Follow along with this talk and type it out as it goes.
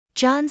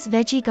John's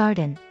Veggie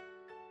Garden.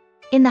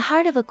 In the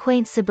heart of a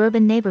quaint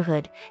suburban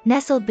neighborhood,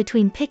 nestled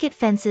between picket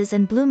fences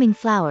and blooming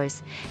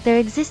flowers, there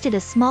existed a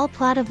small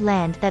plot of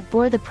land that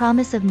bore the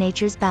promise of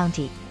nature's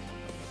bounty.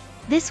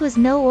 This was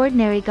no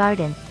ordinary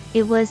garden,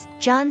 it was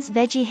John's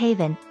Veggie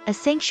Haven, a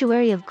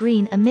sanctuary of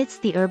green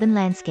amidst the urban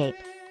landscape.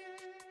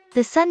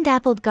 The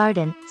sun-dappled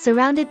garden,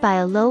 surrounded by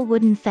a low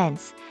wooden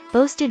fence,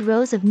 boasted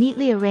rows of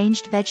neatly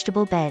arranged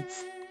vegetable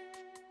beds.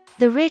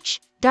 The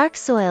rich, dark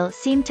soil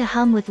seemed to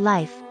hum with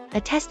life, a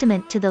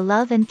testament to the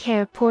love and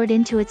care poured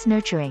into its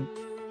nurturing.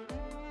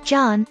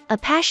 John, a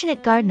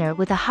passionate gardener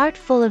with a heart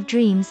full of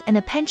dreams and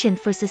a penchant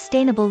for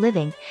sustainable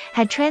living,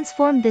 had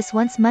transformed this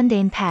once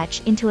mundane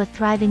patch into a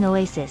thriving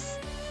oasis.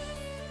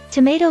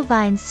 Tomato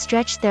vines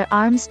stretched their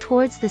arms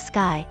towards the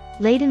sky,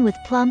 laden with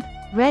plump,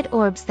 red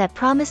orbs that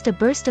promised a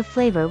burst of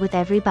flavor with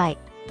every bite.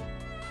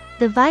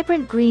 The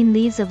vibrant green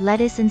leaves of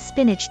lettuce and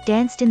spinach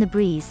danced in the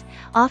breeze,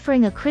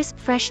 offering a crisp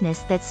freshness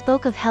that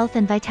spoke of health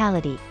and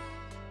vitality.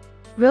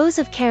 Rows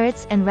of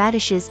carrots and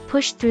radishes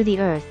pushed through the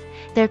earth,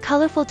 their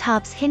colorful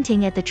tops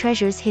hinting at the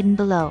treasures hidden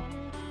below.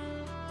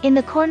 In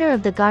the corner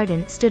of the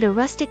garden stood a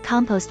rustic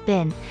compost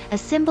bin, a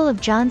symbol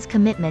of John's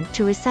commitment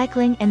to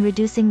recycling and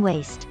reducing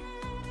waste.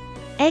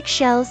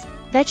 Eggshells,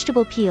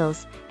 vegetable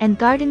peels, and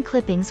garden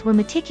clippings were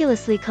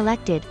meticulously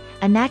collected,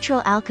 a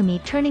natural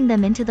alchemy turning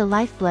them into the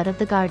lifeblood of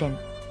the garden.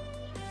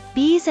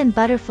 Bees and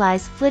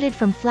butterflies flitted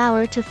from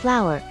flower to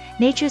flower,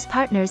 nature's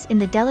partners in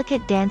the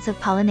delicate dance of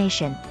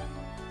pollination.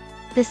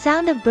 The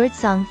sound of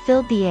birdsong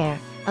filled the air,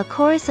 a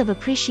chorus of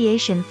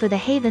appreciation for the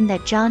haven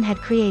that John had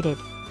created.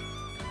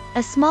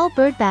 A small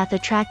birdbath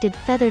attracted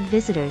feathered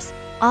visitors,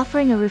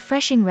 offering a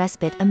refreshing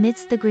respite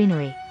amidst the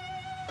greenery.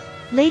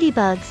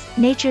 Ladybugs,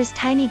 nature's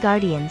tiny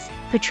guardians,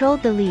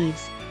 patrolled the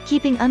leaves,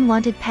 keeping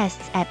unwanted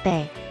pests at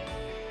bay.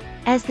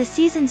 As the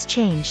seasons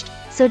changed,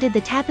 so did the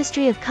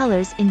tapestry of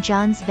colors in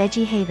John's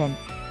Veggie Haven.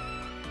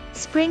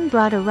 Spring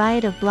brought a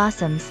riot of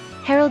blossoms,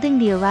 heralding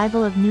the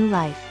arrival of new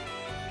life.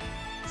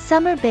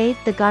 Summer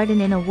bathed the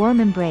garden in a warm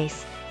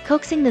embrace,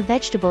 coaxing the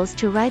vegetables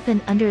to ripen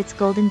under its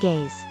golden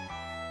gaze.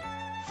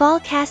 Fall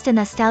cast a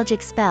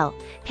nostalgic spell,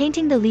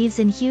 painting the leaves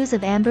in hues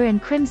of amber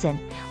and crimson,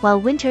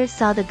 while winter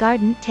saw the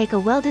garden take a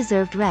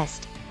well-deserved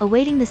rest,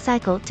 awaiting the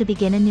cycle to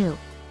begin anew.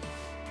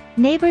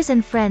 Neighbors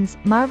and friends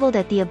marveled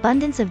at the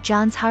abundance of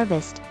John's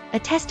harvest, a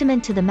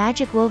testament to the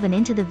magic woven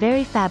into the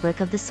very fabric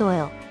of the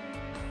soil.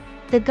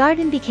 The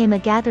garden became a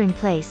gathering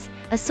place,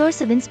 a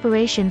source of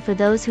inspiration for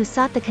those who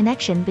sought the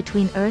connection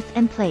between earth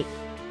and plate.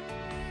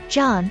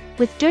 John,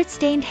 with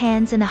dirt-stained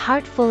hands and a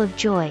heart full of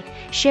joy,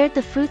 shared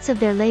the fruits of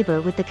their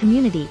labor with the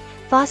community,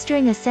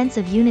 fostering a sense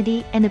of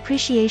unity and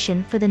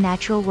appreciation for the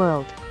natural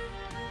world.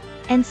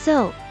 And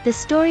so, the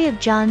story of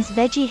John's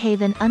Veggie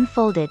Haven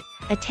unfolded,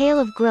 a tale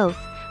of growth,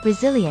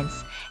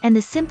 resilience, and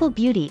the simple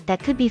beauty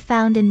that could be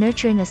found in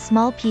nurturing a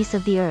small piece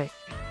of the earth.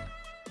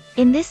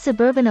 In this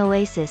suburban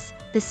oasis,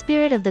 the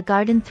spirit of the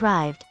garden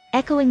thrived,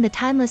 echoing the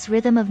timeless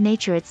rhythm of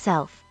nature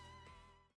itself.